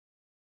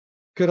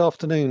Good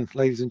afternoon,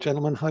 ladies and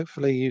gentlemen.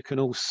 Hopefully you can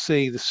all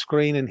see the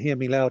screen and hear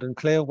me loud and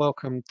clear.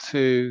 Welcome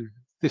to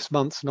this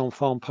month's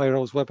non-farm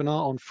payrolls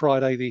webinar on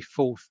Friday, the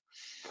 4th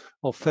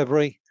of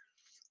February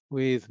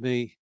with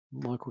me,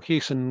 Michael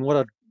Hewson.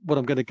 What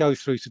I'm going to go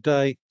through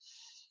today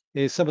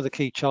is some of the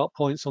key chart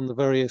points on the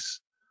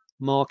various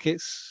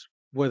markets,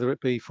 whether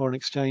it be foreign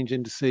exchange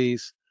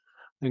indices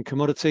and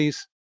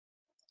commodities,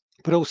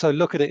 but also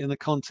look at it in the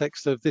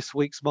context of this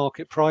week's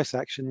market price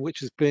action,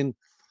 which has been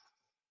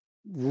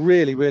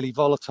really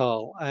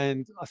volatile,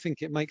 and I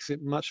think it makes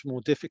it much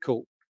more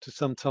difficult to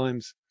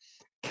sometimes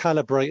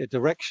calibrate a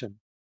direction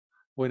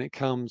when it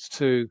comes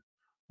to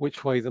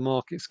which way the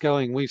market's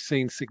going. We've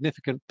seen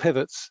significant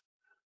pivots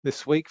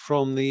this week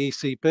from the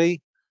ECB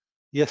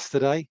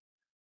yesterday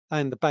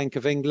and the Bank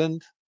of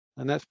England,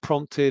 and that's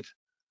prompted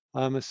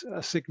a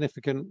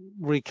significant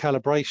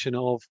recalibration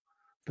of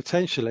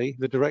potentially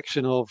the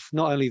direction of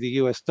not only the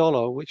US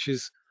dollar, which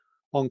is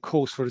on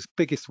course for its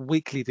biggest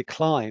weekly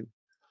decline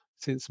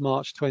since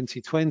March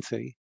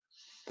 2020.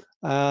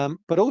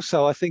 But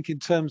also, I think in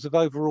terms of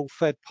overall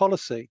Fed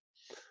policy,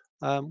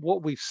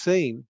 what we've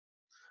seen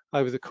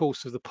over the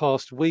course of the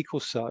past week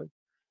or so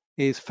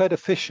is Fed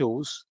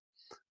officials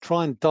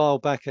try and dial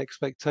back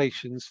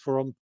expectations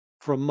from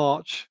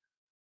March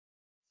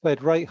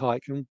Fed rate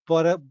hike. And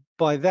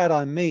by that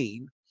I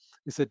mean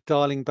is that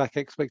dialing back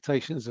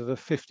expectations of a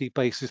 50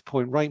 basis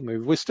point rate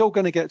move. We're still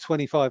going to get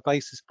 25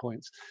 basis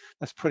points.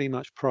 That's pretty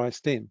much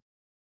priced in.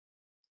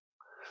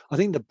 I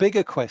think the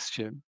bigger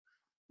question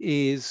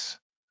is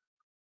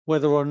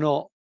whether or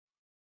not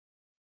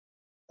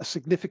a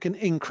significant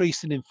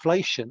increase in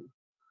inflation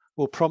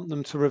will prompt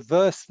them to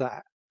reverse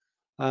that.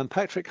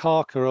 Patrick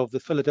Harker of the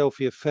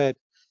Philadelphia Fed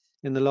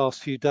in the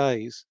last few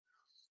days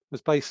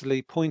was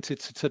basically pointed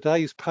to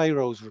today's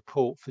payrolls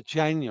report for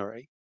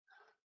January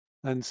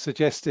and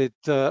suggested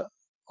that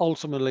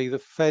ultimately the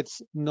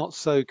Fed's not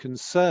so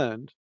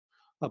concerned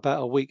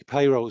about a weak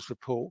payrolls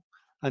report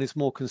and is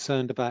more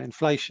concerned about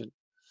inflation.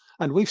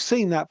 And we've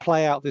seen that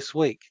play out this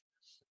week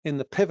in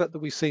the pivot that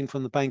we've seen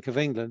from the Bank of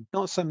England,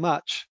 not so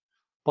much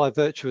by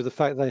virtue of the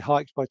fact they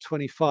hiked by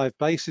 25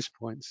 basis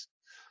points,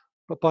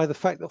 but by the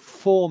fact that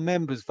 4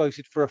 members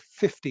voted for a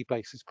 50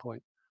 basis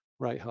point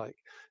rate hike.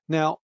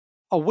 Now,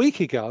 a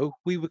week ago,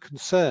 we were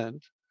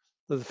concerned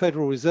that the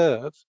Federal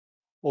Reserve,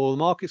 or the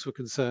markets were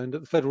concerned that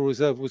the Federal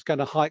Reserve was going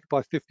to hike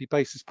by 50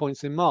 basis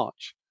points in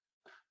March.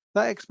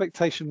 That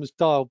expectation was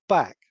dialed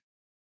back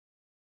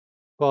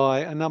by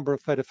a number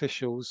of Fed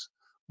officials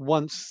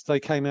once they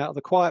came out of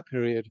the quiet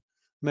period.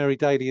 Mary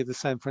Daly of the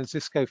San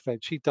Francisco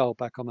Fed, she dialed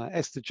back on that.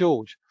 Esther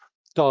George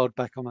dialed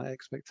back on that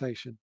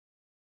expectation.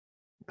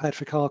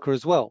 Patrick Harker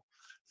as well.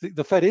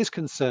 The Fed is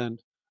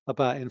concerned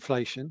about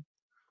inflation,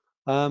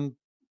 and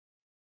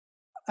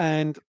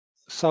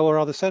so are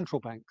other central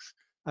banks.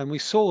 And we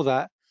saw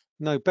that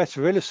no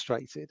better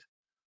illustrated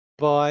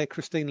by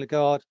Christine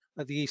Lagarde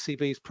at the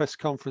ECB's press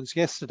conference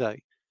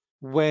yesterday,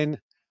 when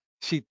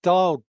she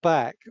dialed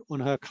back on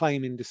her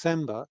claim in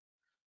December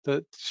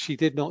that she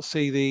did not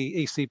see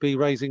the ECB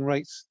raising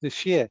rates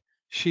this year.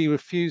 She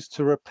refused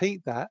to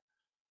repeat that.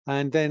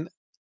 And then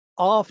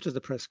after the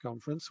press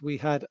conference, we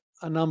had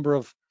a number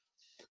of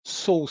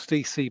sourced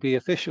ECB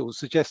officials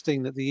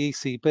suggesting that the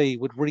ECB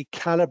would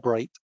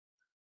recalibrate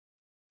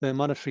their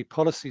monetary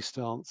policy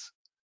stance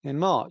in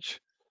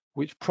March,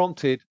 which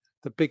prompted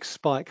the big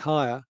spike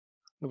higher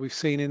that we've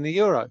seen in the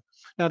euro.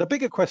 Now, the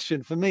bigger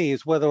question for me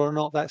is whether or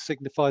not that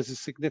signifies a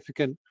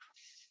significant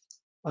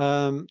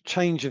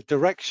change of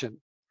direction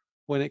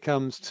when it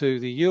comes to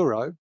the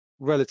euro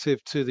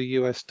relative to the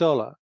US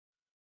dollar,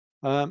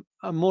 and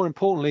more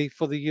importantly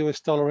for the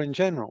US dollar in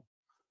general.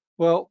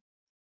 Well,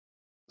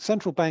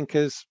 central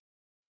bankers,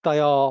 they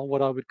are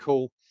what I would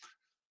call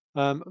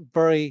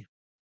very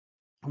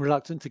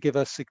reluctant to give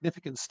a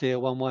significant steer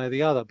one way or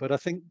the other. But I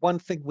think one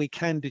thing we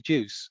can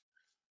deduce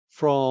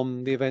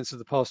from the events of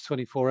the past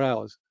 24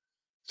 hours,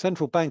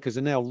 central bankers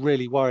are now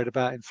really worried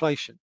about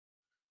inflation.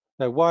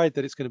 They're worried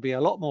that it's going to be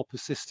a lot more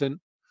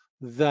persistent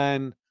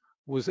than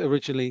was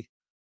originally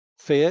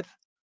feared.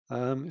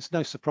 It's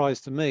no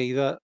surprise to me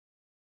that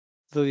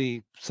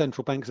the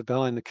central banks are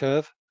behind the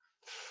curve.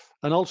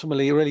 And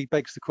ultimately, it really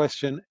begs the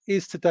question,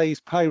 is today's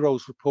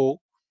payrolls report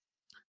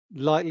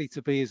likely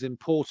to be as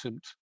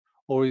important,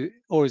 or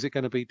is it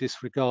going to be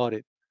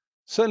disregarded?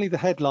 Certainly the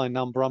headline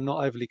number I'm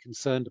not overly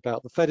concerned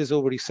about. The Fed has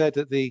already said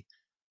that they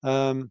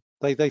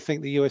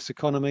think the US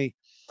economy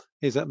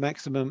is at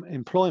maximum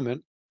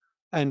employment,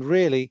 and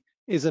really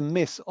is a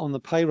miss on the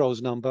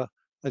payrolls number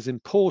as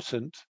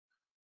important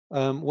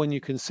when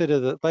you consider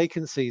that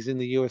vacancies in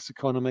the US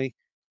economy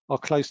are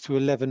close to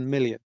 11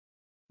 million.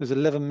 There's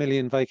 11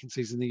 million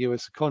vacancies in the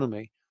US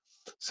economy.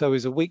 So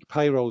is a weak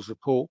payrolls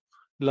report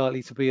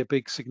likely to be a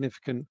big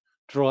significant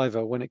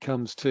driver when it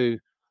comes to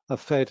a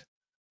Fed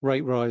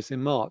rate rise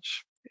in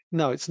March?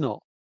 No, it's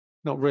not.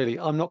 Not really.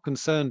 I'm not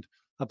concerned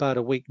about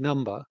a weak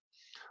number.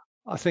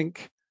 I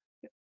think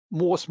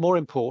what's more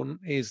important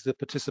is the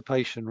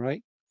participation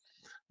rate,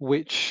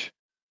 which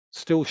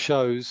still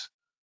shows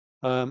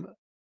a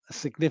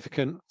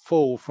significant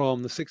fall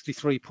from the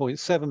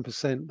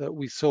 63.7% that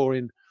we saw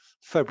in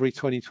February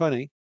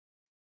 2020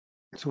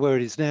 to where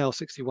it is now,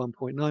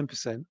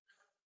 61.9%.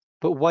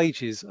 But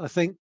wages, I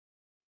think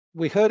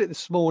we heard it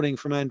this morning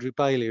from Andrew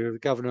Bailey, the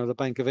governor of the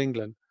Bank of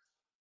England,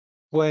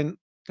 and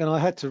I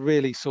had to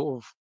really sort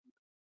of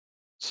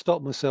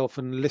stop myself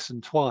and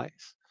listen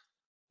twice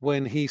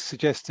when he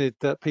suggested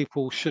that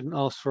people shouldn't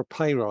ask for a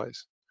pay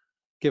rise,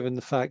 given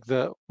the fact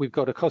that we've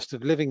got a cost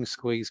of living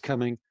squeeze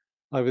coming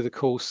over the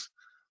course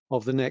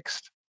of the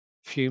next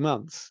few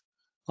months.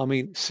 I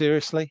mean,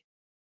 seriously?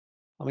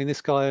 I mean,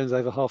 this guy earns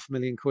over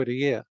 £500,000 a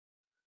year,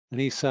 and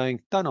he's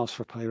saying, don't ask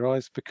for a pay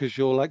rise because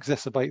you'll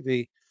exacerbate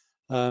the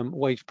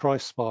wage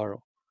price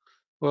spiral.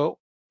 Well,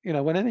 you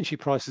know, when energy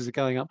prices are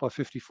going up by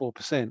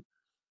 54%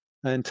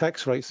 and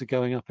tax rates are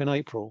going up in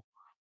April,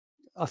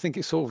 I think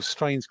it sort of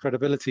strains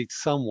credibility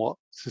somewhat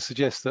to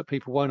suggest that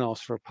people won't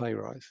ask for a pay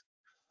rise,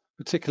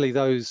 particularly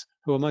those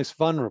who are most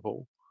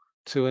vulnerable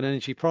to an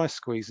energy price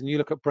squeeze. And you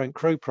look at Brent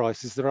crude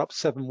prices, they're up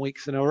 7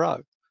 weeks in a row.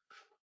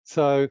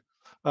 So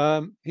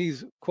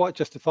he's quite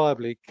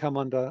justifiably come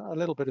under a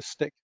little bit of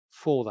stick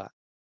for that.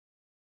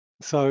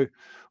 So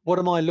what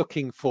am I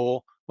looking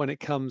for when it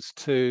comes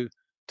to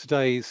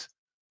today's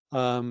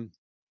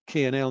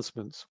key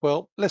announcements?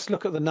 Well, let's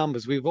look at the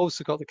numbers. We've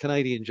also got the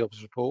Canadian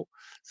jobs report.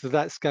 So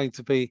that's going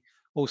to be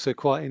also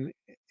quite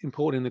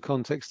important in the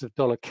context of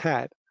dollar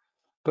CAD.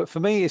 But for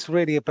me, it's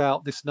really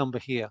about this number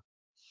here.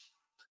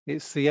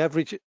 It's the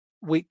average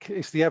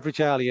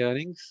hourly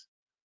earnings,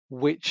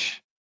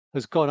 which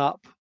has gone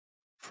up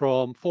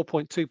from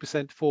 4.2% to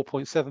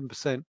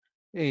 4.7%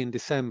 in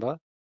December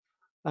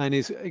and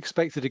is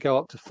expected to go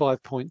up to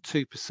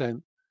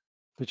 5.2%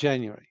 for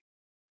January.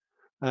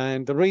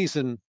 And the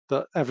reason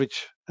that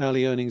average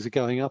hourly earnings are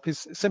going up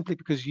is simply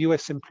because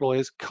US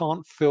employers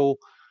can't fill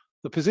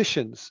the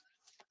positions.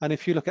 And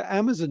if you look at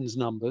Amazon's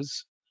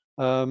numbers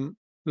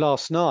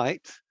last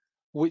night,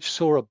 which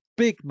saw a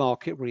big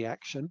market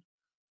reaction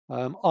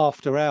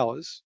after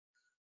hours,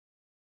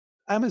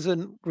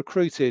 Amazon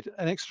recruited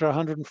an extra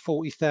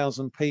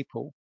 140,000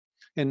 people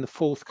in the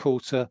fourth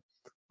quarter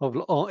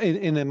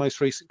in their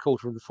most recent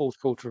quarter, in the fourth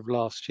quarter of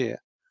last year.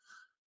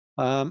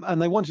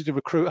 And they wanted to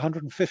recruit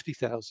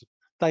 150,000.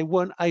 They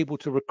weren't able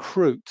to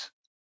recruit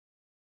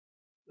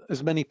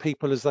as many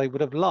people as they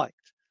would have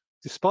liked,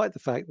 despite the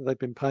fact that they've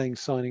been paying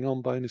signing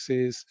on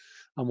bonuses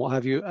and what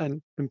have you,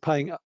 and been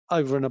paying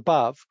over and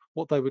above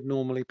what they would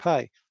normally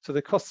pay. So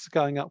the costs are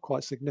going up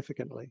quite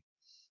significantly.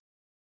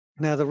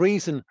 Now, the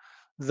reason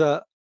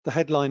that the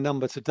headline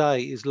number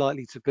today is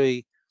likely to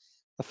be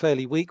a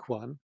fairly weak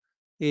one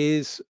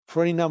is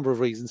for any number of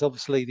reasons.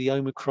 Obviously, the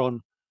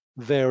Omicron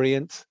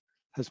variant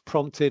has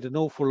prompted an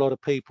awful lot of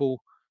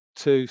people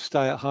to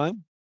stay at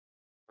home.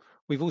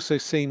 We've also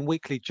seen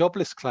weekly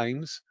jobless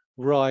claims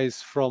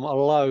rise from a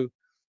low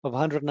of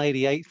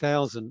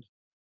 188,000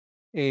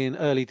 in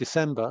early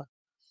December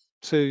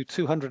to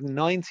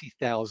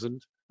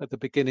 290,000 at the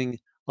beginning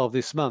of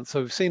this month.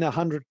 So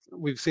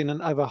we've seen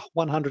an over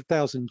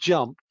 100,000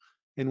 jump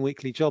in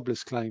weekly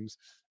jobless claims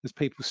as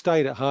people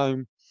stayed at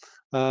home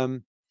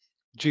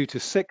due to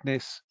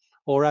sickness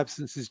or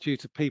absences due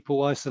to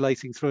people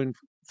isolating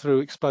through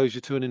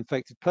exposure to an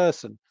infected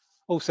person.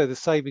 Also, the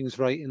savings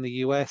rate in the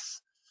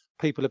US,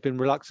 people have been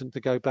reluctant to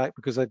go back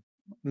because they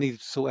needed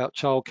to sort out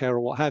childcare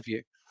or what have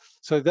you.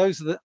 So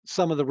those are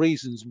some of the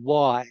reasons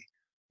why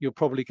you're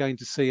probably going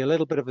to see a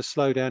little bit of a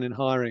slowdown in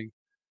hiring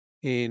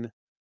in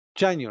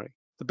January.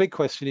 The big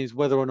question is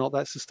whether or not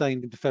that's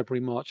sustained into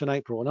February, March, and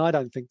April. And I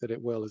don't think that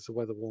it will as the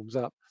weather warms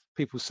up.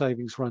 People's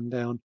savings run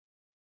down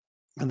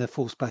and they're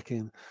forced back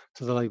in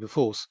to the labour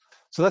force.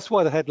 So that's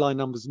why the headline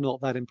number's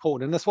not that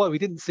important. And that's why we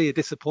didn't see a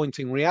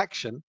disappointing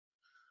reaction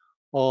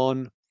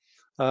on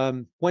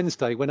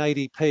Wednesday when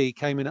ADP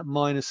came in at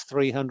minus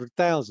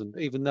 300,000,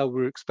 even though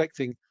we were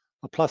expecting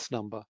a plus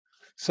number.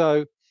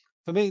 So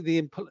for me,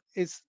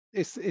 it's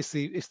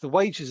the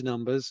wages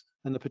numbers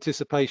and the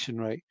participation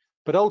rate.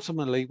 But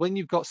ultimately, when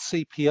you've got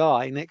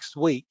CPI next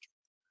week,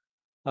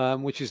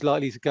 which is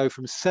likely to go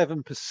from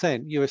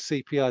 7%, US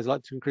CPI is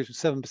likely to increase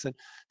from 7%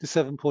 to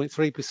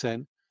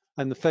 7.3%,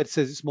 and the Fed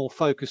says it's more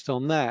focused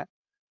on that,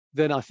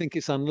 then I think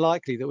it's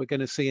unlikely that we're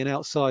going to see an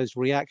outsized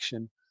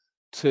reaction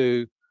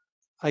to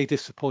a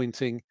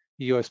disappointing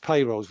US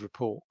payrolls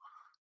report,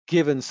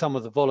 given some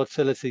of the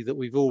volatility that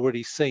we've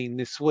already seen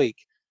this week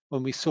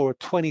when we saw a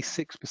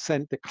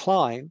 26%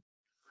 decline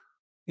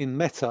in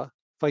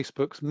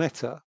Facebook's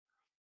Meta,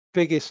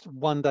 biggest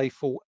one-day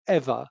fall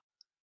ever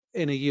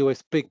in a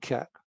US big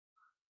cap.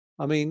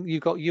 I mean,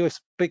 you've got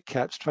US big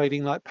caps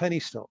trading like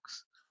penny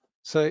stocks.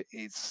 So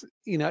it's,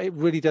 it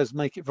really does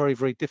make it very,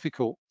 very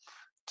difficult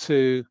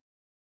to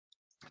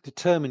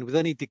determine with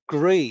any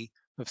degree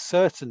of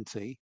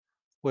certainty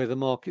where the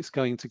market's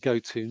going to go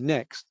to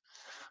next.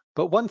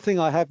 But one thing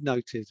I have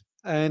noted,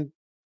 and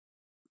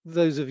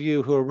those of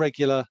you who are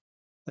regular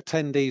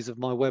attendees of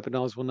my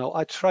webinars will know,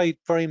 I trade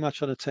very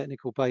much on a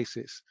technical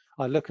basis.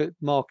 I look at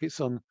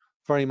markets on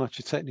very much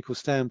a technical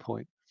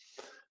standpoint.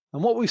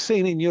 And what we've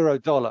seen in euro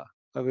dollar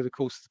over the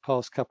course of the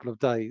past couple of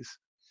days,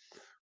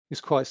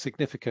 is quite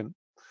significant.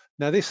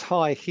 Now, this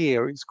high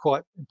here is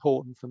quite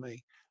important for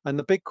me. And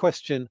the big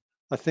question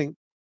I think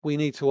we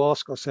need to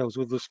ask ourselves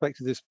with respect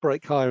to this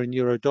break higher in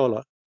euro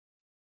dollar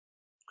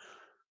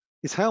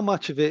is how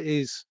much of it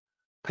is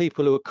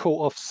people who are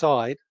caught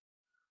offside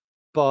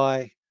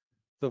by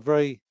the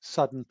very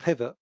sudden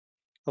pivot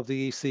of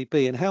the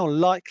ECB, and how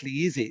likely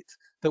is it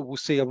that we'll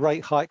see a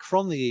rate hike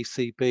from the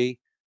ECB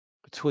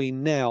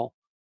between now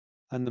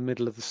and the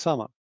middle of the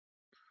summer.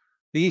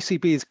 The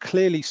ECB is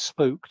clearly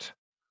spooked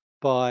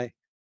by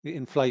the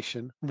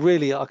inflation.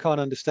 Really, I can't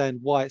understand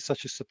why it's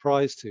such a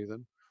surprise to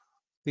them.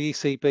 The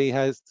ECB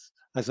has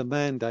as a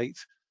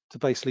mandate to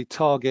basically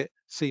target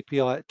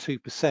CPI at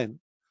 2%,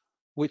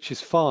 which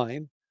is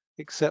fine,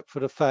 except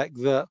for the fact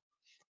that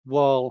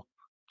while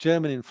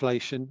German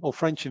inflation or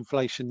French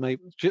inflation,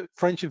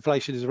 French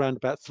inflation is around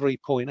about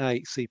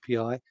 3.8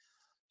 CPI,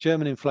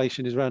 German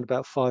inflation is around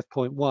about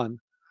 5.1.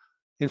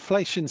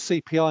 Inflation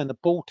CPI in the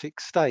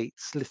Baltic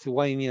states,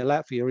 Lithuania,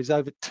 Latvia, is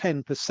over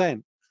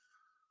 10%.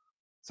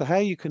 So how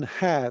you can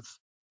have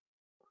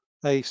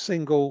a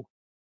single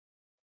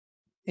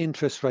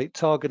interest rate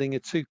targeting a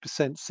 2%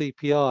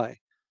 CPI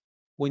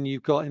when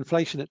you've got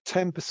inflation at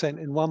 10%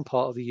 in one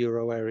part of the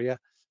euro area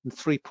and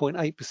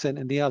 3.8%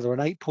 in the other,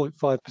 and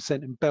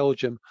 8.5% in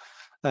Belgium,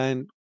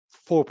 and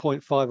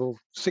 4.5 or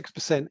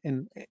 6%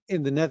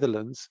 in the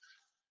Netherlands,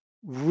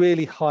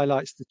 really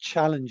highlights the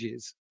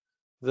challenges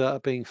that are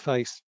being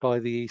faced by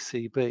the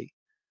ECB.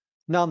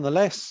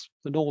 Nonetheless,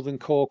 the Northern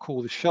Core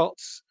call the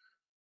shots,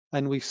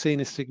 and we've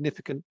seen a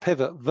significant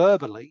pivot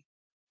verbally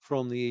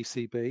from the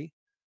ECB.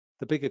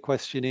 The bigger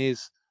question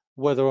is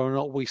whether or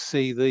not we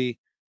see the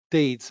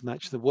deeds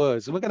match the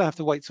words, and we're going to have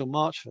to wait till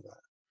March for that.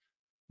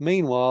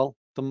 Meanwhile,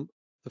 the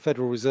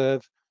Federal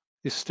Reserve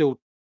is still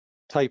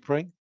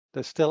tapering.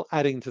 They're still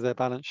adding to their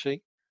balance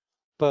sheet,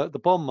 but the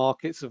bond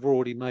markets have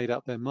already made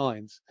up their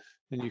minds,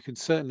 and you can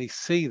certainly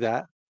see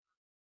that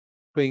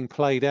being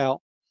played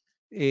out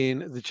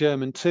in the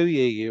German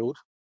 2-year yield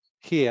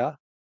here,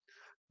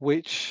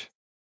 which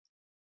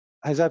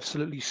has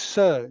absolutely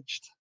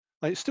surged.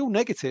 It's still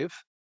negative.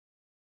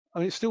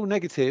 It's still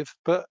negative,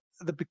 but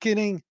at the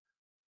beginning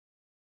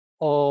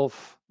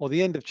of, or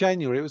the end of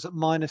January, it was at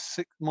minus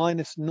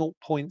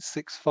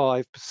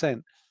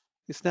 0.65%.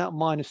 It's now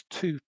minus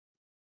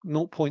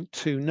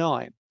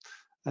 0.29.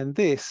 And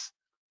this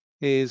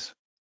is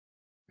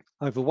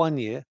over 1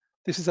 year.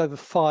 This is over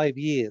 5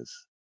 years.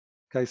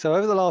 Okay, so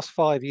over the last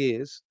 5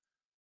 years,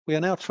 we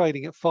are now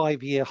trading at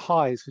 5-year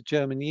highs for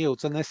German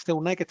yields, and they're still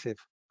negative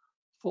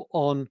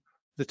on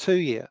the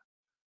 2-year.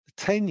 The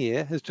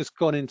 10-year has just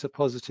gone into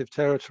positive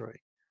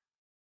territory.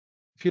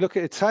 If you look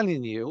at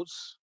Italian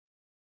yields,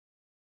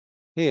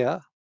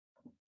 here,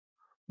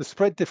 the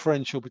spread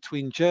differential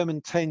between German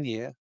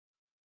 10-year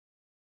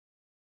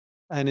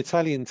and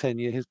Italian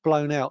 10-year has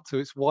blown out to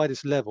its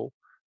widest level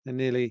in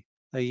nearly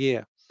a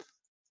year.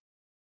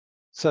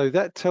 So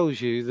that tells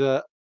you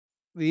that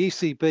the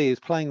ECB is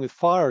playing with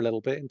fire a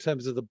little bit in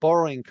terms of the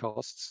borrowing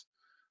costs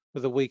for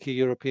the weaker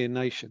European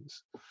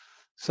nations.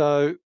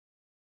 So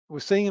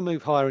we're seeing a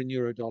move higher in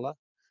euro dollar.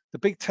 The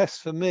big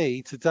test for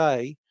me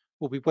today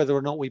will be whether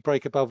or not we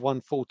break above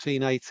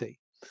 114.80.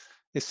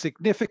 It's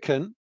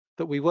significant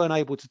that we weren't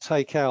able to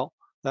take out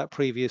that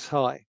previous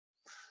high.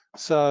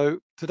 So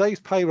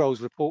today's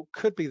payrolls report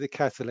could be the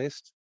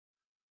catalyst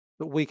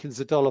that weakens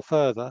the dollar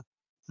further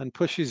and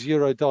pushes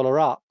euro dollar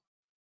up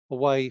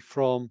away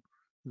from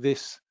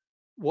this,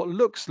 what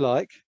looks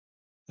like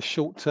a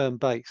short-term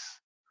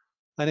base.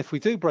 And if we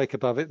do break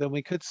above it, then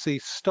we could see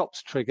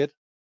stops triggered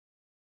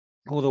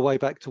all the way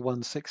back to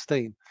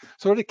 116.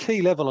 So we're at a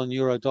key level on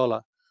euro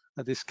dollar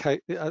at this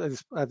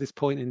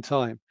point in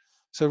time.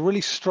 So a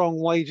really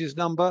strong wages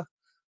number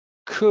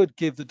could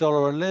give the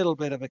dollar a little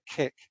bit of a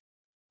kick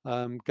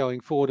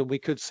going forward, and we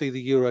could see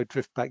the euro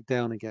drift back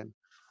down again.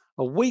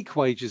 A weak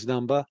wages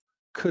number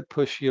could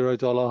push euro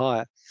dollar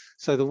higher.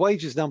 So the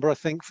wages number, I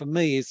think, for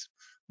me, is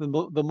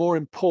the more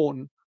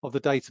important of the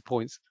data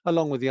points,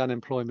 along with the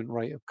unemployment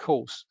rate, of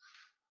course.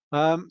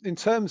 In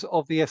terms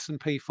of the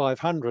S&P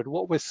 500,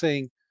 what we're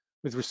seeing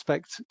with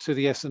respect to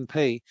the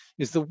S&P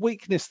is the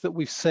weakness that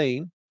we've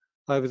seen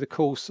over the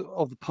course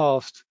of the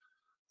past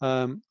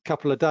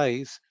couple of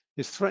days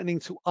is threatening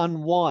to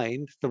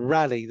unwind the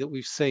rally that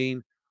we've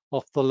seen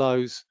off the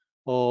lows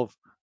of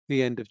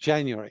the end of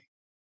January.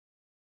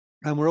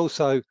 And we're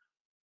also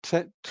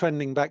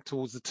trending back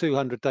towards the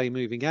 200-day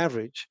moving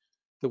average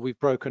that we've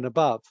broken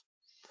above.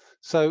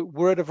 So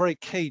we're at a very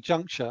key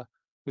juncture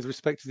with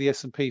respect to the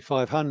S&P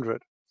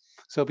 500.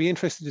 So it'll be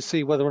interesting to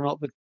see whether or not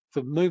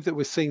the move that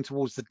we're seeing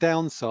towards the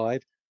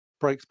downside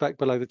breaks back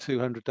below the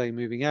 200-day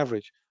moving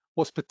average.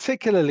 What's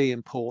particularly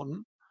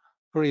important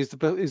is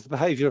the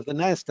behavior of the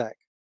NASDAQ,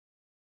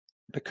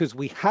 because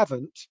we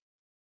haven't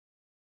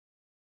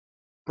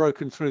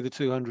broken through the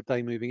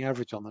 200-day moving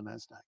average on the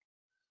NASDAQ.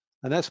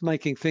 And that's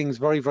making things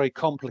very, very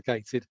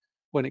complicated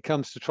when it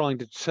comes to trying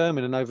to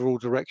determine an overall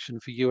direction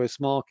for US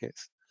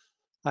markets.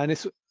 And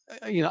it's,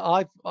 you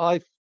know,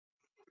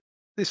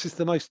 this is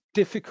the most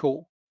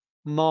difficult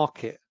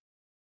market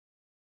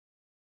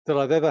that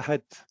I've ever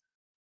had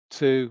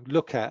to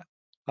look at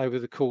over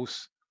the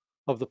course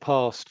of the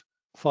past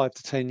 5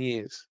 to 10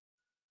 years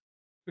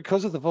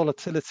because of the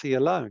volatility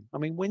alone. I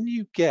mean, when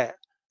you get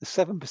a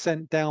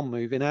 7% down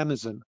move in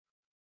Amazon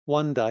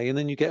one day, and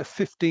then you get a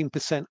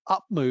 15%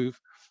 up move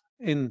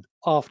in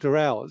after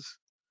hours,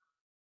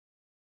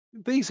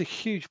 these are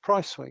huge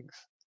price swings,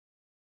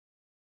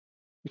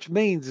 which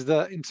means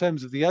that in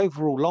terms of the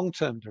overall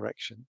long-term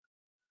direction,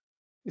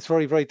 it's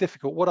very, very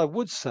difficult. What I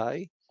would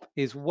say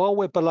is while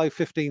we're below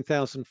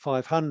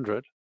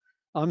 15,500,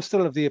 I'm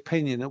still of the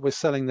opinion that we're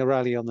selling the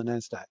rally on the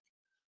NASDAQ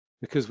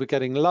because we're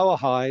getting lower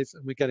highs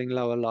and we're getting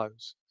lower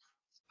lows.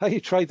 How you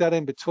trade that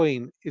in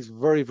between is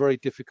very, very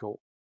difficult,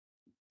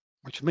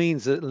 which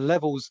means that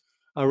levels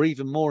are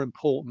even more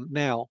important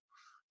now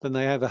than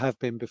they ever have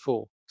been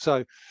before.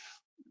 So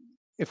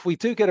if we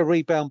do get a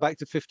rebound back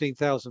to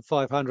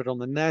 15,500 on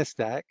the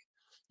NASDAQ,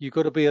 you've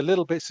got to be a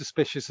little bit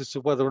suspicious as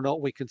to whether or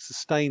not we can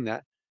sustain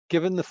that,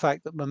 given the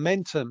fact that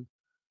momentum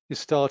is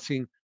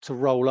starting to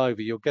roll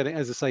over. You're getting,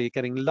 as I say, you're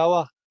getting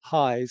lower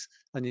highs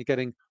and you're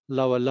getting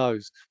lower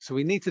lows. So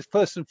we need to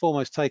first and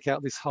foremost take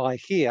out this high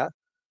here,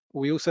 but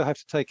we also have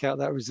to take out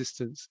that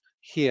resistance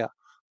here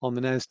on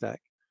the NASDAQ.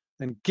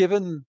 And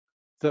given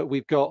that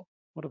we've got,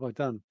 what have I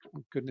done?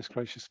 Oh, goodness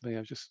gracious me,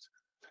 I've just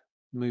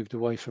moved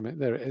away from it.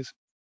 There it is.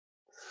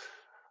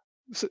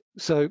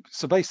 So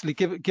basically,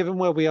 given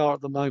where we are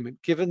at the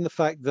moment, given the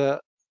fact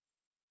that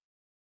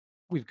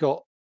we've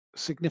got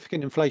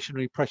significant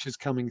inflationary pressures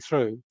coming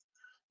through,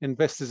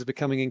 investors are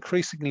becoming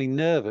increasingly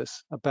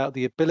nervous about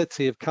the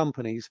ability of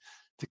companies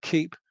to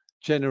keep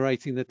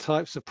generating the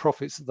types of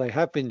profits that they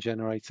have been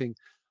generating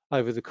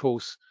over the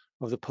course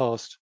of the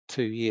past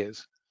 2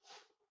 years.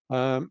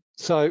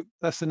 So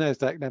that's the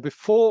NASDAQ. Now,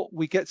 before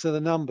we get to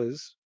the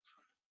numbers,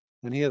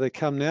 and here they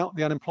come now,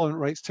 the unemployment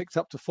rate's ticked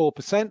up to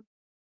 4%,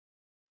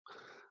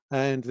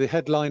 and the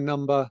headline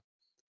number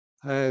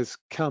has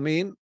come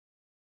in.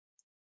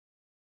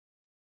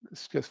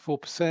 It's just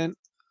 4%.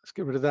 Let's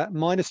get rid of that.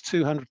 Minus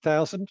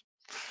 200,000.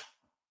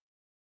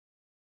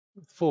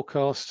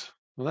 Forecast.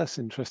 Well, that's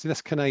interesting.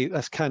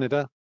 That's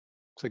Canada.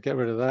 So get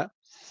rid of that.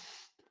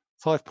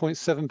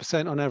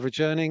 5.7% on average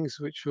earnings,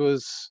 which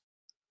was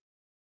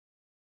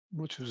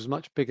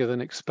much bigger than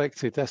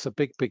expected. That's a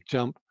big, big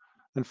jump.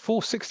 And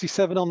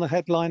 467 on the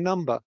headline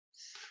number.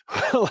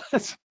 Well,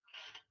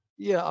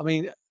 yeah. I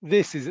mean,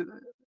 this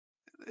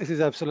is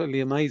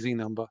absolutely amazing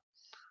number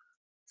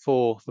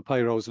for the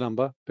payrolls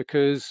number,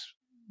 because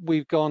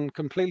we've gone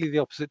completely the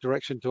opposite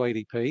direction to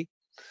ADP,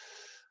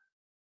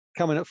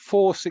 coming at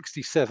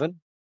 467,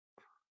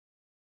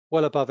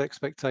 well above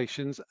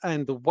expectations,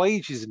 and the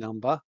wages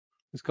number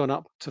has gone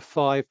up to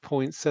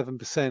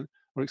 5.7%.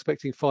 We're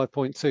expecting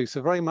 5.2,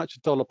 so very much a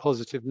dollar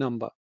positive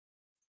number.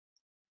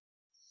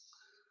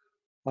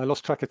 I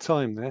lost track of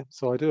time there,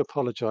 so I do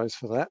apologize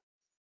for that.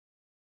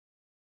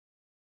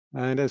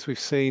 And as we've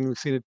seen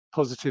a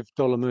positive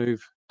dollar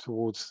move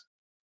towards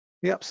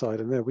the upside,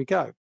 and there we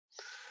go.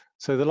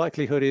 So the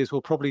likelihood is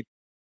we'll probably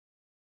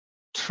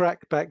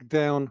track back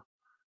down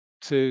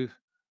to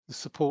the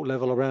support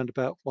level around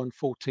about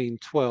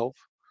 114.12.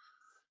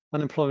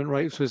 Unemployment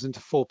rate has risen to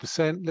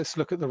 4%. Let's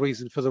look at the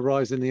reason for the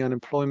rise in the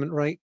unemployment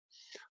rate.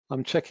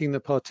 I'm checking the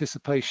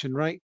participation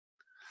rate.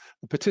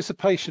 The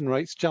participation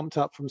rate's jumped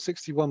up from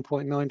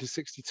 61.9 to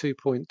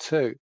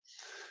 62.2.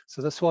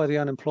 So that's why the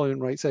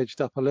unemployment rate's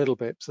edged up a little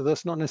bit. So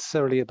that's not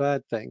necessarily a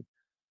bad thing.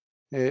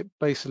 It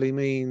basically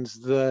means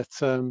that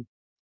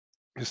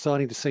you're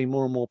starting to see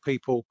more and more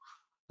people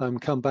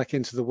come back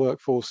into the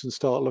workforce and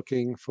start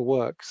looking for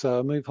work. So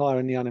a move higher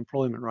in the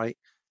unemployment rate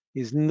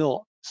is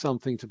not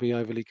something to be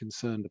overly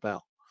concerned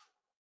about.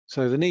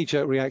 So the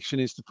knee-jerk reaction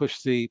is to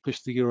push the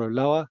euro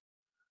lower,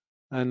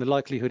 and the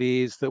likelihood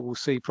is that we'll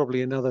see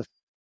probably another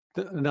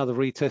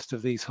retest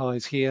of these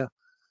highs here.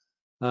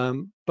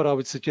 But I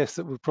would suggest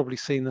that we've probably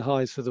seen the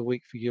highs for the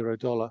week for euro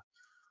dollar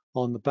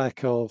on the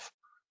back of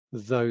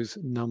those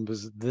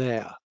numbers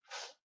there.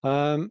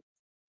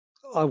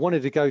 I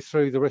wanted to go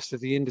through the rest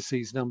of the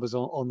indices numbers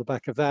on the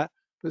back of that,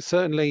 but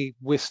certainly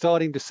we're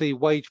starting to see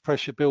wage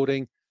pressure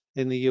building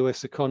in the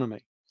US economy.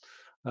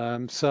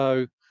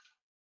 So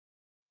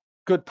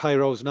good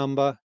payrolls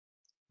number,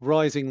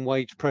 rising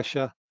wage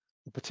pressure,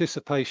 the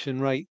participation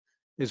rate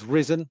is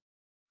risen,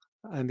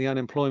 and the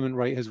unemployment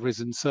rate has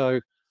risen. So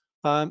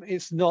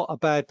it's not a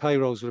bad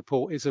payrolls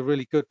report. It's a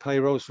really good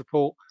payrolls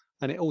report,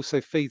 and it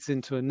also feeds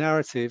into a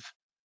narrative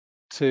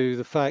to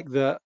the fact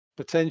that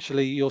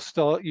potentially you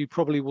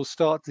probably will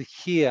start to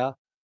hear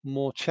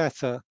more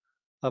chatter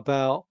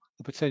about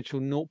a potential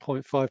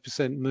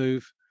 0.5%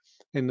 move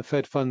in the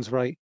Fed funds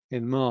rate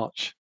in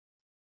March.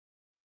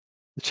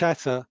 The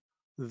chatter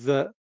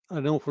that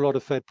an awful lot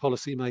of Fed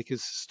policymakers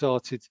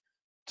started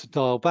to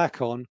dial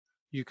back on,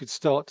 you could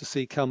start to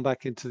see come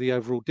back into the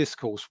overall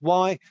discourse.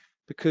 Why?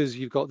 Because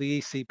you've got the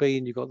ECB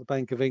and you've got the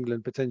Bank of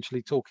England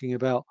potentially talking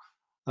about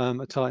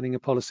a tightening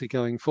of policy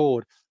going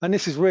forward. And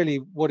this is really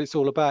what it's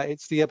all about.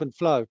 It's the ebb and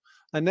flow.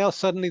 And now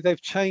suddenly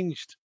they've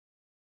changed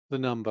the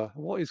number.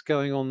 What is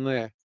going on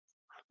there?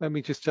 Let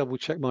me just double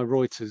check my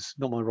Reuters,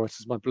 not my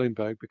Reuters, my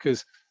Bloomberg,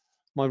 because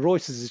My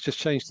Reuters has just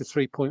changed to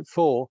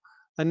 3.4,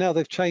 and now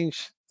they've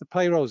changed the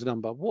payrolls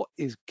number. What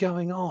is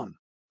going on?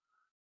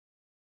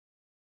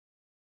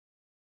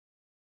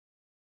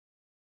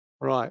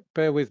 Right,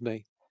 bear with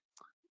me.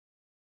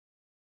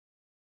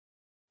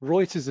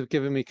 Reuters have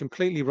given me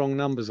completely wrong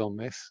numbers on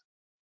this.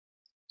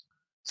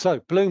 So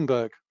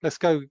Bloomberg, let's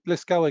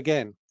go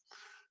again.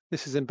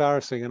 This is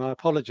embarrassing, and I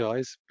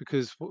apologize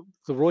because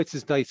the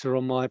Reuters data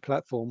on my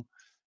platform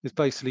is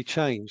basically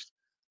changed.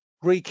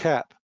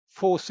 Recap,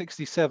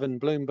 467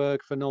 Bloomberg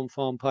for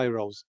non-farm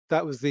payrolls.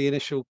 That was the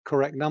initial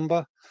correct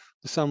number.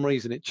 For some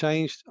reason it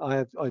changed.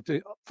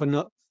 For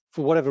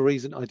whatever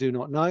reason, I do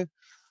not know.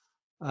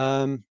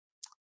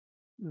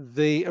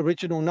 The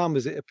original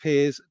numbers, it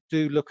appears,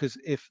 do look as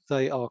if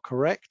they are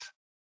correct.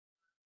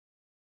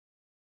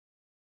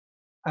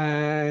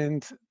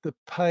 And the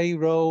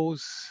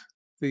payrolls,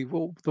 the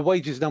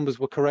wages numbers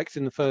were correct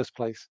in the first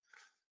place.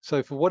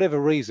 So for whatever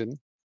reason,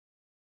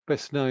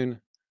 best known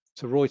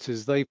to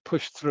Reuters, they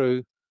pushed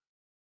through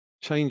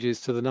changes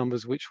to the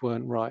numbers which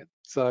weren't right.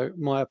 So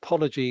my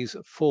apologies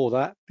for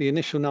that. The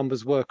initial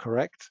numbers were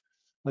correct.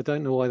 I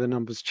don't know why the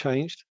numbers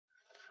changed.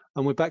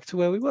 And we're back to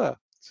where we were.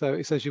 So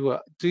it's as you were.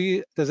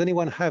 Does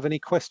anyone have any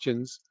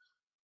questions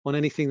on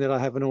anything that I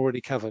haven't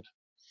already covered?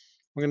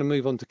 I'm going to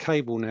move on to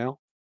cable now,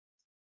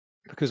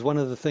 because one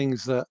of the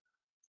things that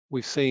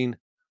we've seen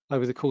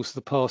over the course of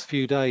the past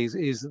few days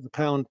is that the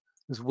pound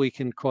has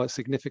weakened quite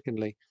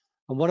significantly.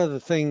 And one of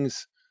the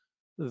things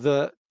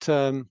that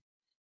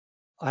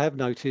I have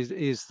noticed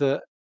is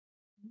that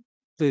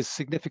there's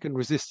significant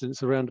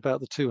resistance around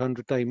about the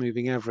 200-day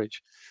moving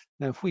average.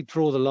 Now, if we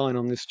draw the line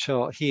on this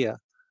chart here,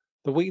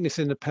 the weakness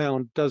in the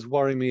pound does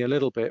worry me a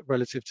little bit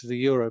relative to the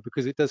euro,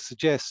 because it does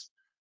suggest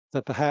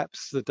that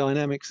perhaps the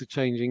dynamics are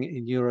changing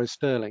in euro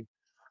sterling.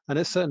 And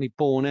it's certainly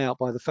borne out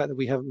by the fact that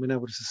we haven't been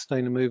able to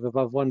sustain a move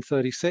above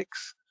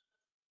 136.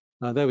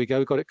 There we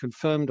go, got it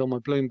confirmed on my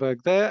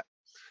Bloomberg there,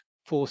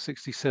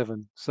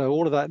 467. So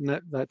all of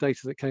that data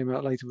that came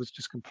out later was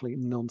just complete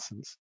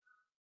nonsense.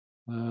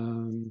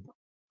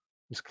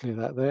 Just clear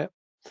that there.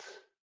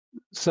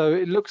 So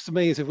it looks to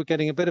me as if we're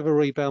getting a bit of a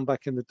rebound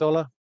back in the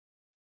dollar,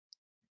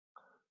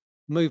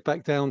 move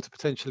back down to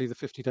potentially the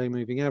 50-day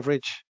moving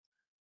average,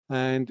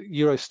 and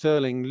euro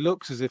sterling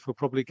looks as if we're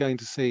probably going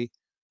to see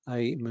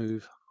a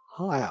move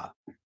higher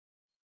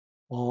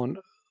on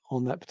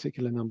that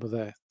particular number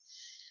there.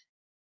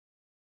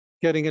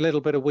 Getting a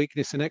little bit of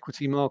weakness in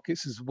equity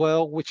markets as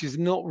well, which is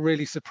not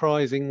really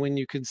surprising when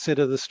you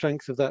consider the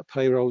strength of that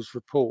payrolls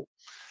report,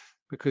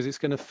 because it's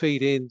going to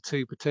feed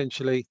into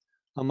potentially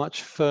a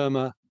much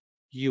firmer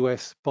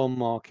US bond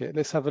market.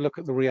 Let's have a look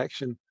at the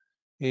reaction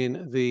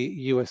in the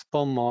US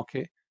bond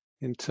market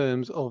in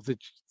terms of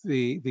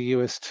the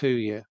US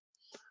 2-year,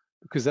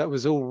 because that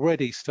was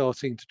already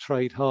starting to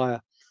trade higher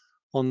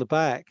on the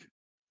back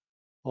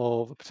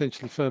of a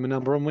potentially firmer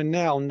number, and we're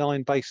now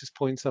 9 basis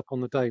points up on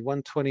the day,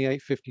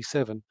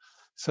 128.57.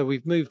 So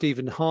we've moved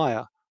even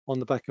higher on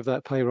the back of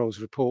that payrolls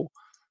report,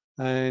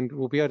 and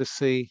we'll be able to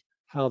see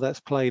how that's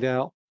played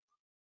out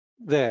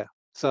there.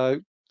 So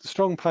the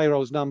strong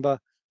payrolls number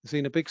has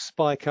seen a big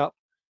spike up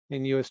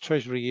in US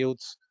Treasury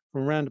yields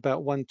from around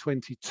about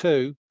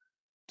 122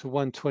 to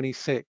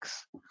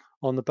 126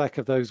 on the back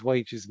of those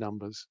wages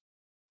numbers.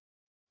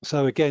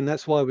 So again,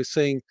 that's why we're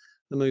seeing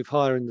the move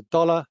higher in the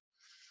dollar.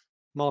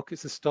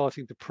 Markets are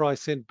starting to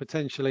price in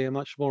potentially a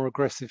much more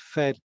aggressive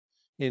Fed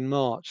in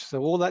March.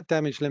 So all that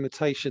damage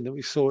limitation that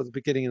we saw at the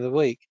beginning of the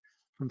week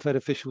from Fed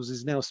officials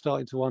is now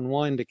starting to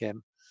unwind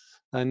again.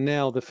 And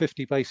now the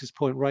 50 basis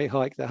point rate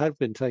hike that had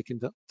been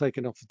taken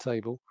off the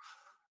table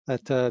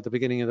at the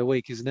beginning of the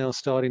week is now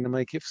starting to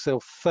make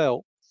itself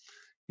felt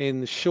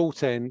in the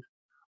short end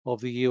of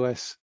the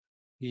US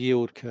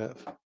yield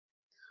curve.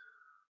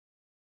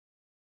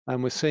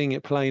 And we're seeing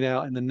it playing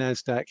out in the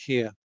NASDAQ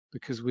here,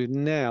 because we're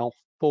now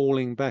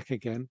falling back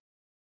again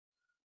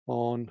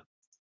on,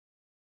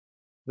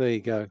 there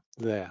you go,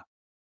 there.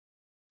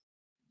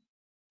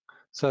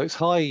 So it's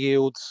high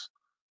yields,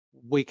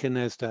 weaker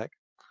NASDAQ,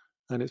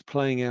 and it's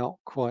playing out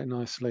quite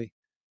nicely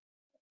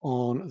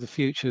on the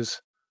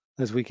futures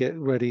as we get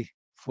ready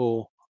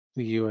for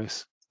the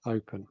US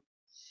Open.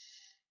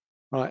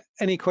 Right,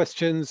 any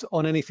questions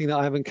on anything that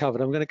I haven't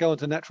covered? I'm going to go on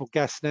to natural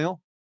gas now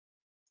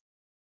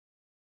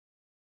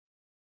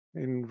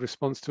in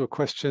response to a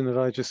question that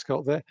I just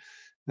got there.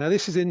 Now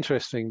this is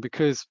interesting,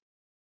 because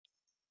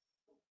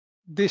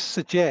this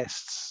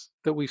suggests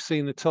that we've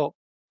seen the top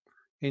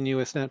in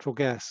US natural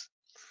gas.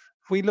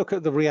 If we look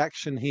at the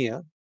reaction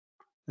here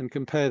and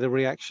compare the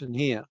reaction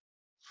here,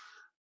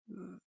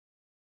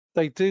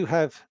 they do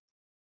have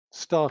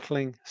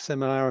startling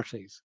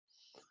similarities.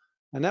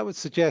 And that would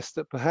suggest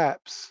that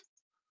perhaps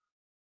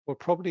we're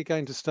probably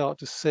going to start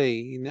to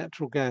see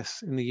natural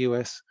gas in the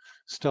US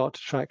start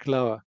to track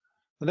lower.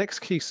 The next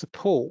key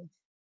support,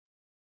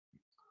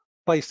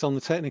 based on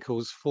the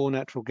technicals for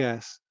natural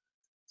gas,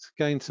 is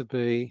going to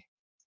be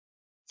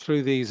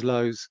through these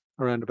lows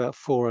around about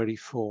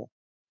 484.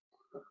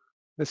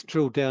 Let's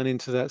drill down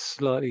into that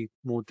slightly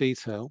more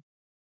detail.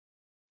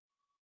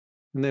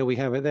 And there we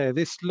have it there.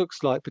 This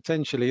looks like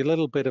potentially a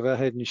little bit of a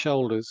head and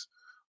shoulders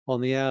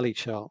on the hourly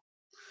chart.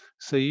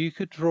 So you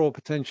could draw a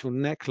potential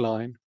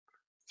neckline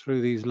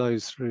through these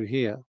lows through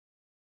here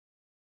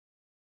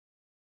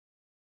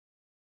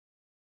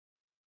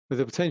with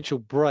a potential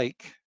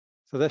break.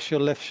 So that's your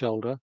left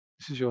shoulder.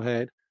 This is your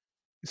head.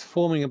 It's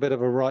forming a bit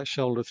of a right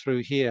shoulder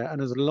through here.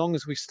 And as long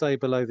as we stay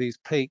below these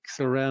peaks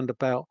around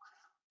about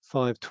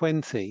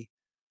 520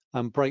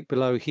 and break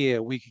below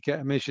here, we could get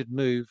a measured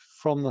move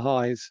from the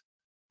highs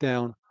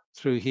down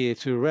through here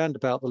to around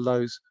about the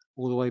lows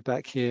all the way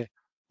back here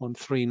on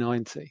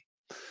 390.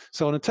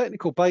 So on a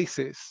technical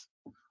basis,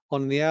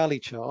 on the hourly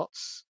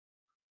charts,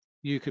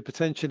 you could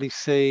potentially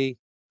see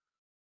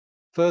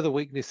further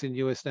weakness in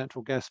US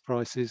natural gas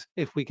prices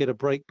if we get a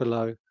break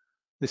below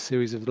this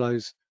series of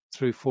lows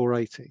through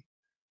 480.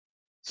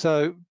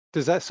 So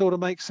does that sort of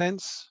make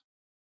sense?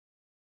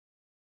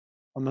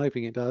 I'm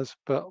hoping it does,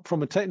 but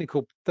from a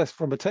technical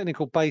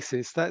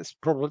basis, that's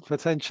probably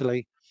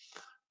potentially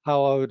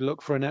how I would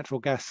look for a natural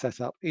gas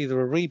setup, either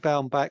a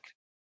rebound back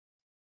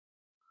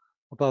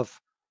above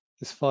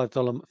this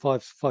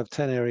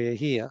 $5.10 area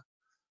here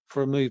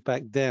for a move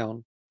back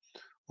down,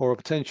 or a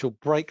potential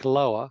break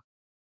lower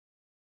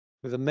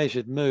with a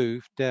measured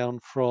move down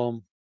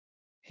from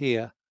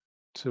here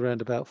to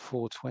around about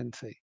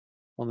 420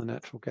 on the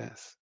natural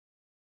gas.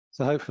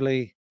 So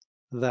hopefully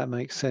that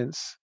makes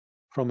sense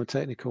from a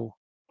technical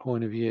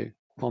point of view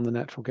on the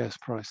natural gas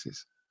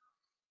prices.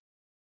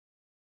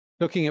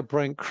 Looking at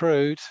Brent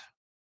crude,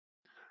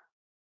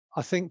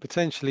 I think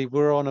potentially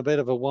we're on a bit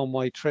of a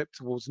one-way trip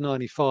towards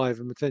 95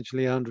 and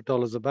potentially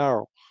 $100 a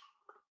barrel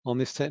on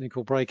this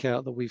technical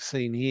breakout that we've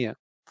seen here.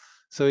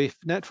 So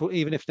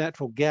even if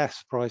natural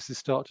gas prices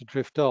start to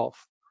drift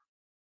off,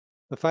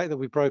 the fact that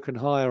we've broken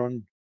higher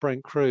on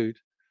Brent crude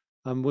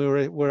and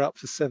we're up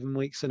for 7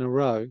 weeks in a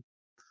row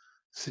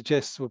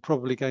suggests we're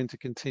probably going to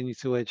continue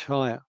to edge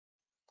higher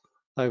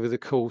over the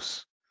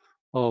course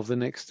of the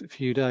next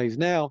few days.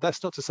 Now,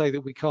 that's not to say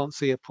that we can't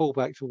see a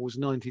pullback towards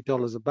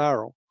 $90 a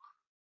barrel,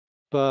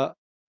 but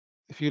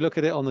if you look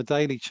at it on the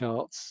daily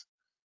charts,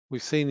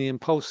 we've seen the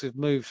impulsive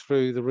move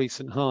through the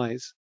recent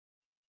highs,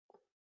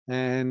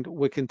 and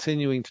we're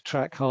continuing to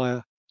track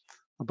higher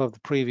above the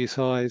previous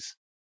highs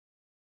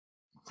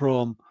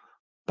from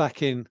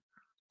back in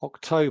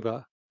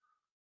October,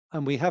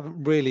 and we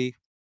haven't really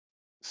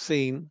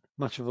seen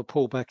much of a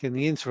pullback in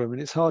the interim,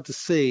 and it's hard to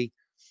see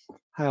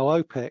how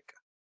OPEC,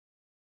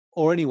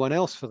 or anyone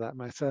else for that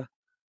matter,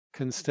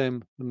 can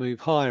stem the move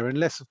higher,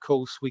 unless of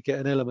course we get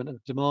an element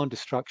of demand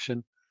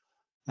destruction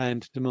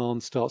and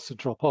demand starts to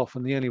drop off.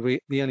 And the only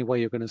way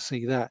you're going to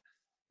see that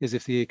is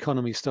if the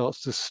economy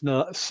starts to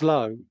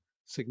slow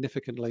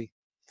significantly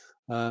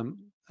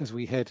as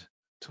we head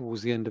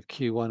towards the end of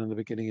Q1 and the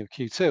beginning of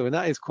Q2. And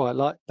that is quite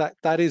like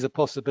that is a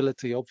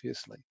possibility,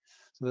 obviously.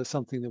 So that's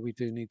something that we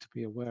do need to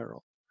be aware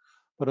of.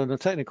 But on a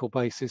technical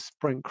basis,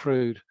 Brent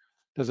crude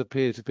does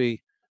appear to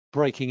be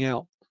breaking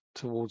out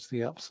towards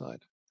the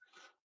upside.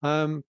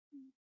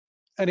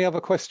 Any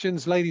other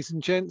questions, ladies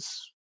and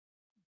gents?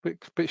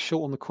 Bit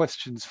short on the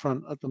questions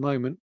front at the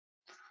moment.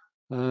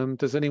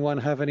 Does anyone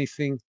have any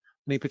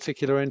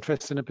particular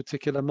interest in a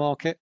particular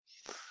market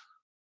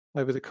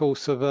over the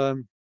course of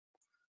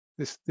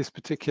this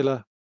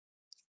particular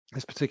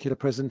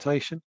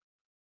presentation?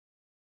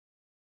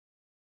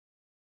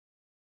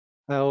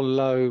 How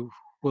low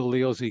will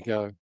the Aussie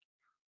go?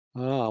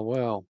 Ah,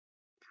 well,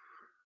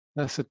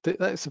 that's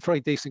a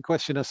very decent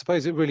question. I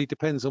suppose it really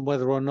depends on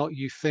whether or not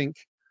you think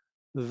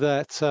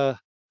that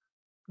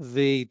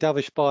the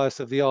dovish bias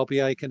of the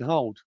RBA can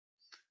hold.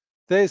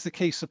 There's the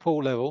key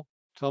support level,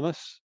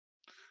 Thomas.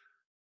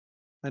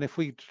 And if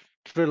we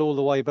drill all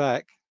the way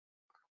back,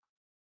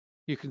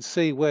 you can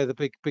see where the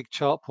big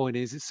chart point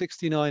is. It's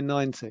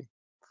 69.90.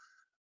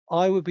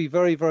 I would be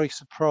very, very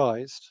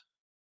surprised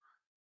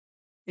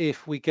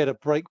if we get a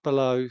break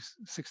below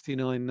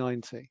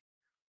 69.90.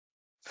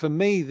 For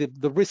me,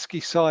 the risky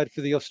side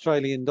for the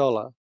Australian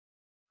dollar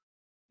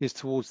is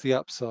towards the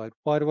upside.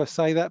 Why do I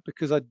say that?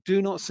 Because I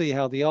do not see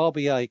how the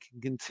RBA can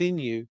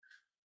continue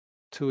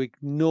to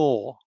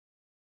ignore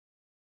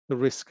the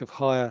risk of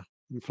higher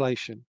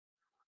inflation.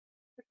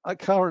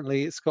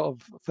 Currently, it's got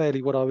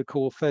what I would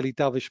call a fairly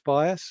dovish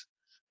bias,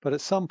 but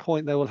at some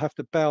point they will have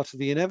to bow to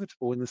the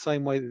inevitable in the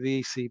same way that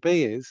the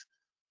ECB is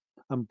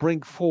and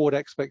bring forward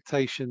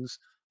expectations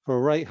for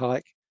a rate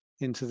hike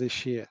into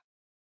this year.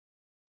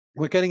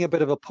 We're getting a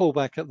bit of a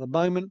pullback at the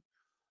moment.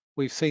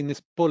 We've seen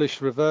this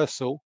bullish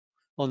reversal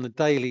on the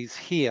dailies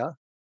here.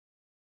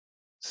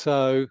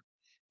 So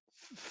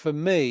for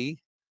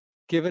me,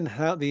 given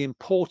how the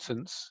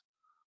importance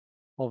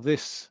of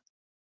these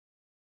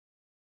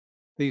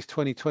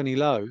 2020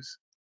 lows,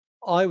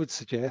 I would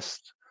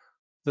suggest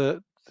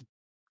that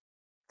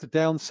the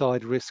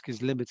downside risk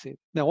is limited.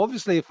 Now,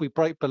 obviously, if we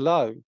break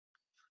below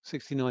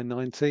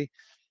 69.90,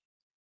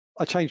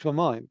 I change my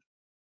mind.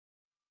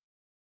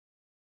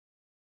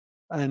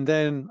 And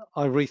then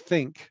I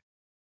rethink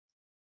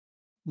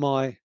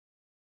my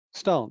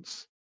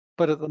stance.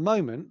 But at the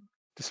moment,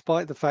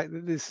 despite the fact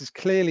that this is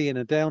clearly in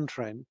a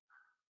downtrend,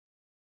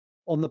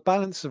 On the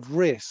balance of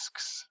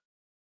risks,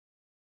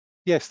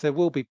 yes, there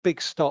will be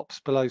big stops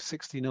below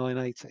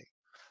 69.80.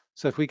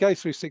 So if we go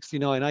through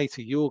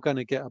 69.80, you're going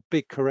to get a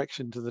big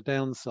correction to the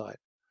downside.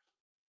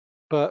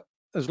 But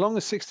as long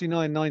as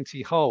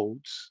 69.90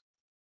 holds,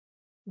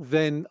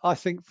 then I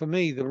think for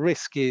me, the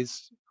risk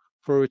is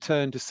for a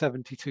return to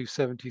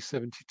 72.70,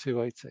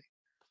 72.80.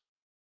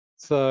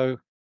 So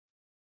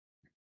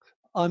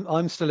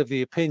I'm still of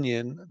the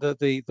opinion that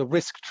the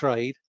risk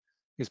trade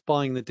is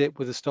buying the dip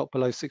with a stop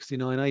below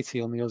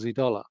 69.80 on the Aussie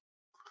dollar.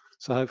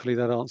 So hopefully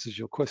that answers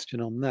your question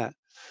on that.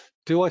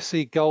 Do I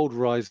see gold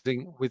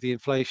rising with the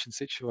inflation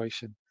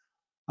situation?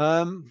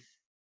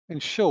 In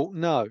short,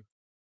 no,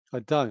 I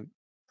don't.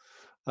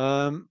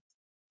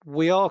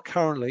 We are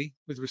currently,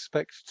 with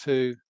respect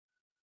to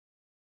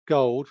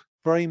gold,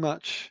 very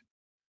much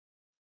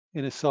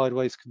in a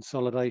sideways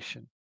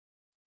consolidation.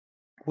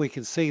 We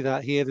can see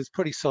that here. There's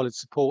pretty solid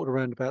support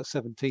around about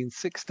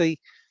 1760.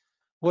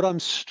 What I'm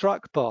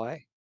struck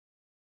by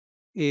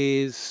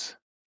is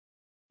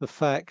the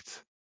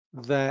fact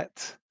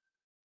that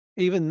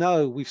even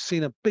though we've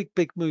seen a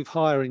big move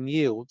higher in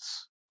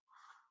yields,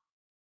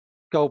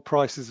 gold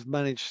prices have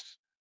managed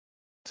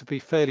to be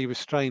fairly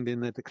restrained in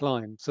their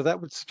decline. So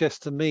that would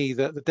suggest to me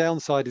that the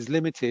downside is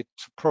limited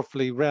to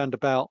probably round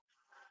about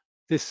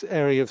this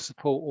area of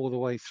support all the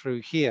way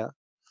through here.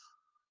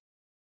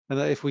 And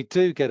that if we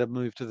do get a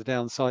move to the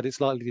downside,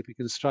 it's likely to be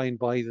constrained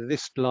by either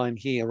this line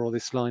here or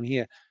this line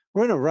here.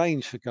 We're in a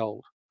range for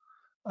gold,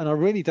 and I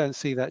really don't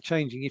see that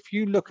changing. If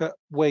you look at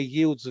where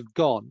yields have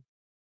gone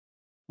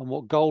and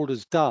what gold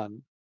has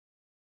done,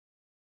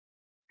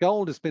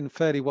 gold has been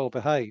fairly well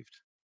behaved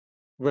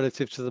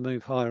relative to the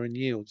move higher in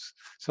yields.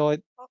 So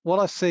while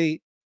I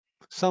see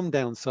some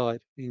downside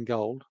in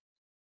gold,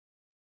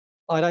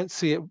 I don't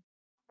see it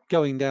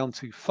going down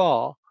too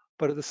far,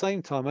 but at the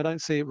same time, I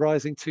don't see it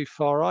rising too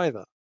far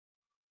either.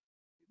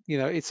 You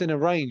know, it's in a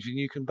range, and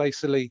you can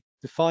basically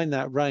define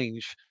that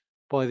range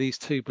by these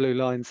two blue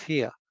lines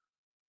here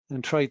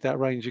and trade that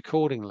range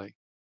accordingly.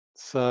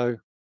 So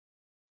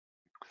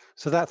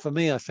that for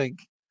me, I think,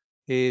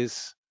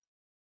 is,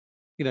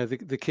 you know,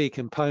 the key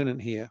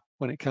component here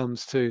when it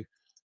comes to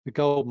the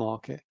gold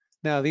market.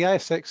 Now, the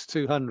ASX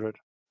 200,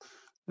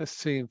 let's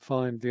see and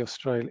find the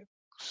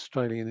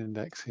Australian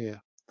index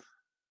here.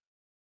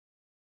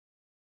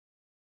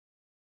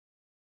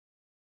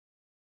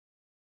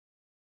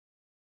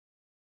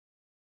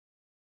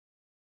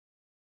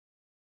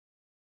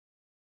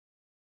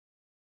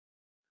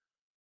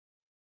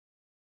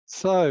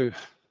 So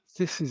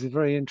this is a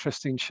very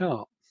interesting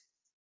chart.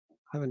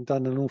 I haven't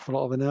done an awful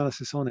lot of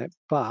analysis on it,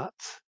 but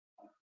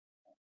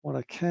what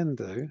I can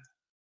do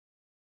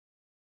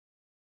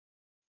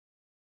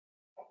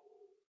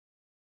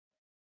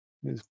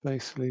is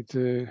basically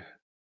do,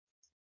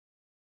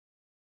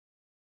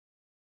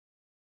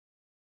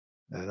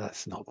 no,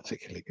 that's not a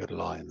particularly good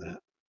line there.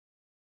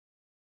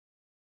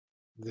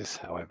 This,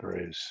 however,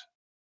 is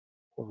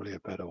probably a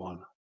better one.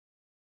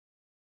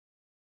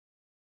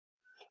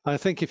 I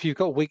think if you've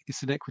got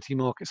weakness in equity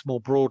markets more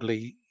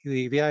broadly,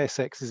 the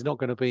ASX is not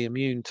going to be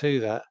immune to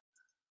that.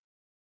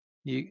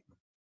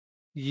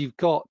 You've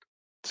got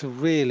to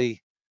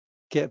really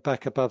get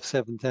back above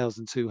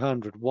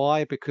 7,200.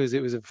 Why? Because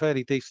it was a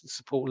fairly decent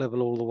support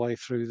level all the way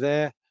through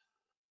there.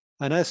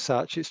 And as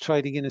such, it's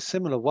trading in a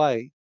similar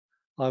way,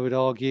 I would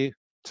argue,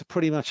 to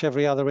pretty much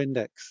every other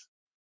index.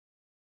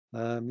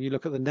 You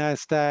look at the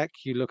NASDAQ,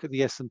 you look at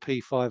the S&P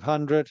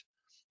 500,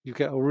 you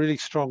get a really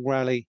strong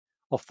rally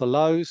off the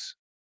lows.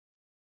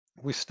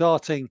 We're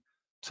starting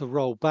to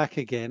roll back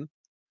again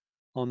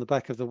on the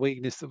back of the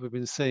weakness that we've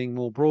been seeing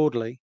more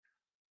broadly.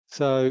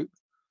 So,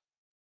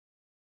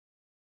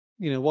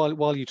 you know,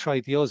 while you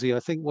trade the Aussie, I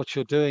think what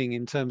you're doing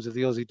in terms of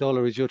the Aussie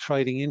dollar is you're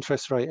trading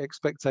interest rate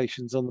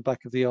expectations on the back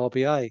of the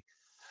RBA.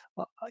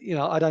 You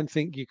know, I don't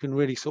think you can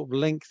really sort of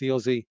link the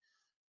Aussie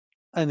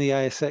and the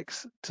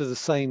ASX to the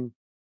same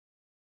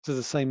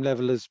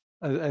level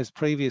as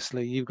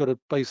previously. You've got to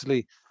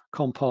basically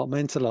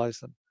compartmentalize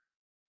them.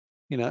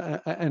 You know,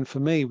 and for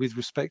me, with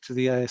respect to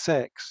the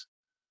ASX,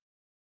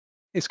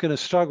 it's going to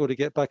struggle to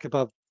get back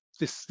above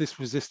this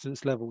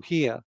resistance level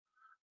here,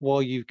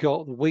 while you've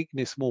got the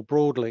weakness more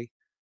broadly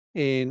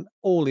in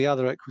all the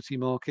other equity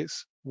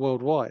markets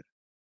worldwide.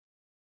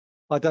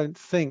 I don't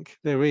think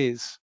there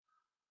is,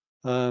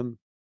 you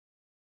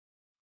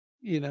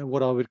know,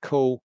 what I would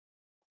call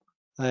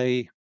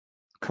a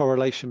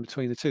correlation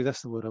between the two.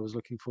 That's the word I was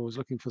looking for. I was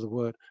looking for the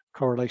word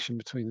correlation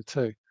between the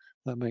two.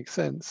 That makes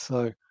sense.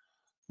 So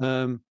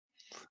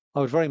I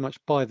would very much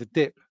buy the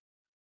dip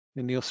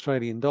in the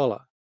Australian dollar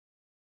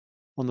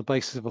on the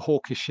basis of a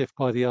hawkish shift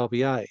by the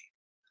RBA,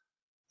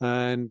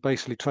 and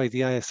basically trade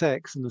the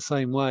ASX in the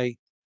same way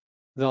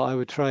that I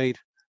would trade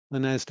the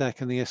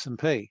NASDAQ and the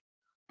S&P,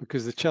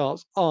 because the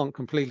charts aren't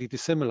completely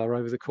dissimilar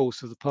over the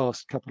course of the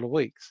past couple of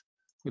weeks.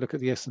 If we look at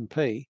the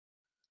S&P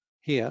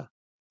here,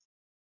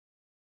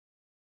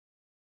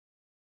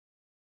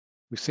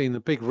 we've seen the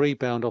big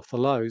rebound off the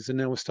lows, and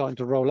now we're starting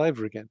to roll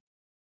over again.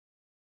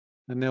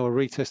 And now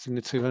we're retesting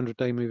the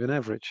 200-day moving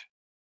average.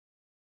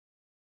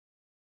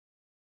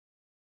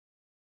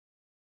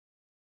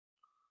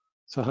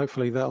 So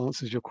hopefully that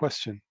answers your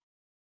question.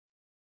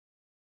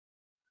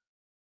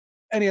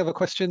 Any other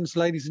questions,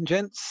 ladies and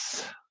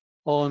gents,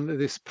 on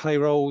this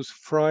payrolls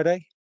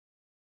Friday?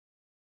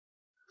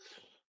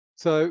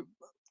 So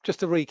just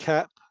to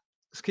recap,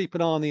 let's keep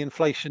an eye on the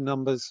inflation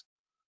numbers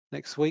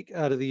next week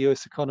out of the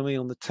US economy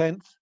on the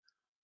 10th.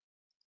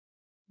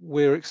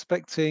 We're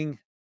expecting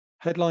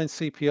headline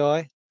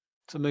CPI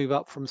to move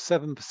up from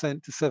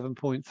 7% to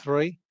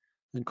 7.3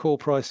 and core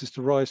prices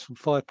to rise from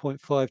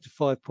 5.5 to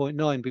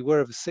 5.9. Beware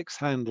of a 6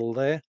 handle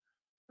there,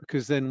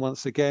 because then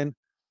once again,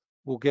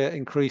 we'll get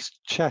increased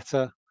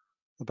chatter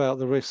about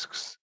the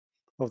risks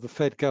of the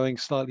Fed going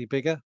slightly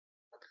bigger.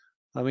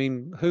 I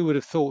mean, who would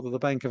have thought that the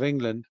Bank of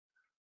England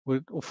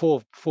would, or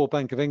four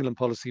Bank of England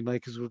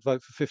policymakers would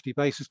vote for 50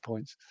 basis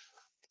points?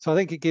 So I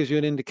think it gives you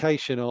an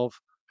indication of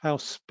how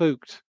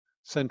spooked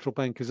central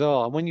bankers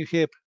are. And when you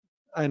hear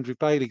Andrew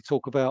Bailey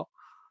talk about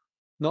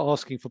not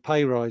asking for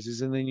pay rises,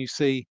 and then you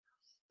see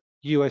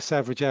US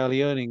average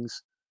hourly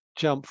earnings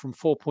jump from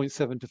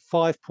 4.7 to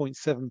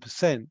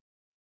 5.7%,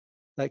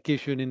 that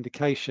gives you an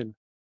indication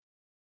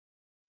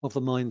of the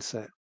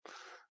mindset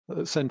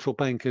that central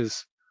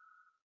bankers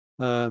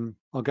are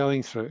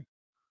going through.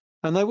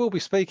 And they will be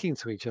speaking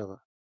to each other.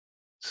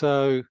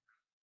 So,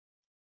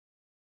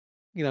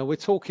 you know, we're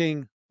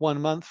talking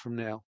 1 month from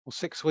now or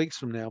 6 weeks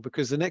from now,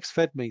 because the next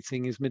Fed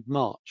meeting is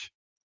mid-March,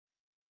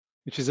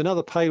 which is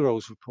another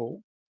payrolls report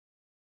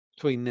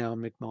between now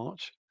and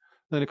mid-March.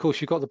 Then, of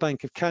course, you've got the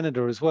Bank of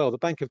Canada as well. The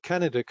Bank of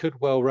Canada could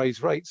well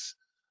raise rates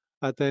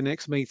at their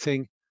next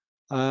meeting,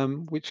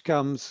 which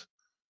comes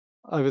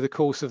over the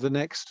course of the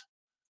next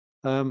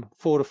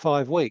 4 to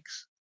 5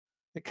 weeks.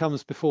 It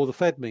comes before the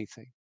Fed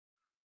meeting.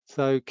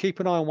 So keep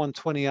an eye on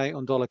 128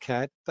 on dollar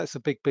CAD. That's a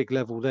big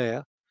level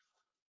there.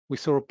 We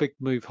saw a big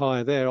move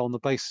higher there on the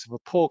basis of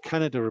a poor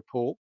Canada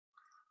report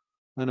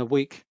and a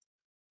weak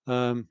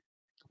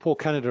poor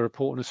Canada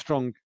report and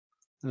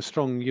a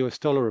strong US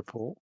dollar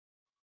report,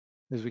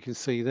 as we can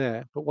see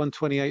there. But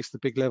 128 is the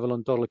big level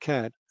on dollar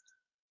CAD.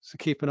 So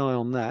keep an eye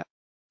on that.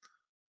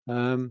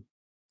 And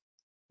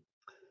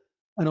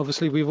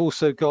obviously we've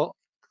also got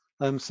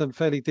some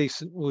fairly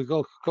decent, we've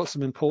got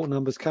some important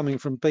numbers coming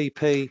from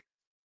BP,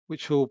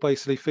 which will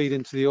basically feed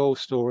into the oil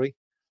story.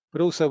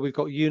 But also we've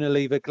got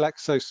Unilever,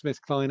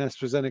 GlaxoSmithKline,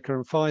 AstraZeneca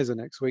and Pfizer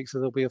next week, so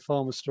there'll be a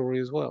pharma story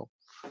as well.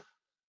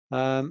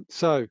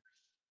 So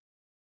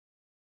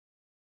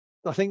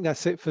I think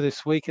that's it for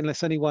this week,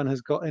 unless anyone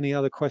has got any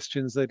other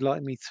questions they'd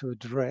like me to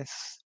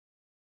address.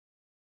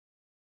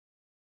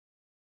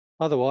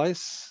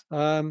 Otherwise,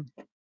 I'll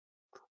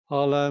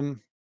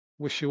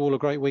wish you all a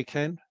great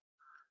weekend,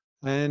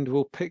 and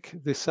we'll pick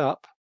this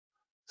up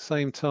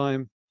same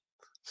time,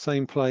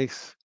 same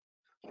place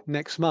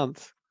next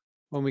month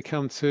when we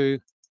come to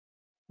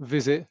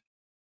visit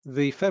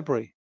the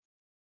February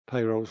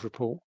payrolls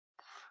report,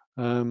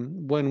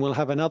 when we'll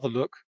have another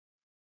look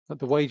at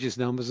the wages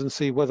numbers and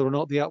see whether or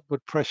not the upward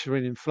pressure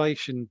in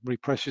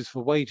inflationary pressures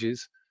for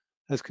wages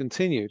has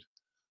continued.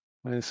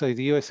 And say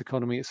the US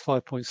economy is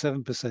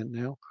 5.7%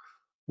 now.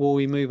 Will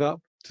we move up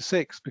to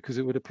 6? Because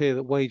it would appear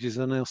that wages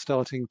are now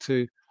starting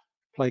to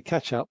play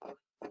catch up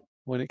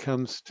when it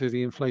comes to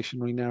the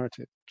inflationary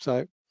narrative.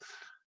 So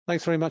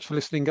thanks very much for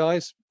listening,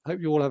 guys. Hope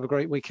you all have a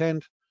great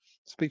weekend.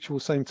 Speak to you all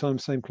same time,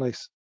 same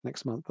place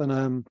next month.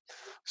 And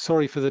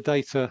sorry for the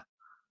data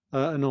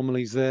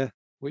anomalies there,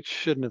 which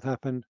shouldn't have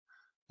happened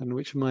and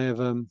which may have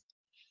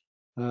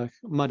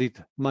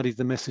muddied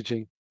the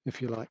messaging,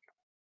 if you like.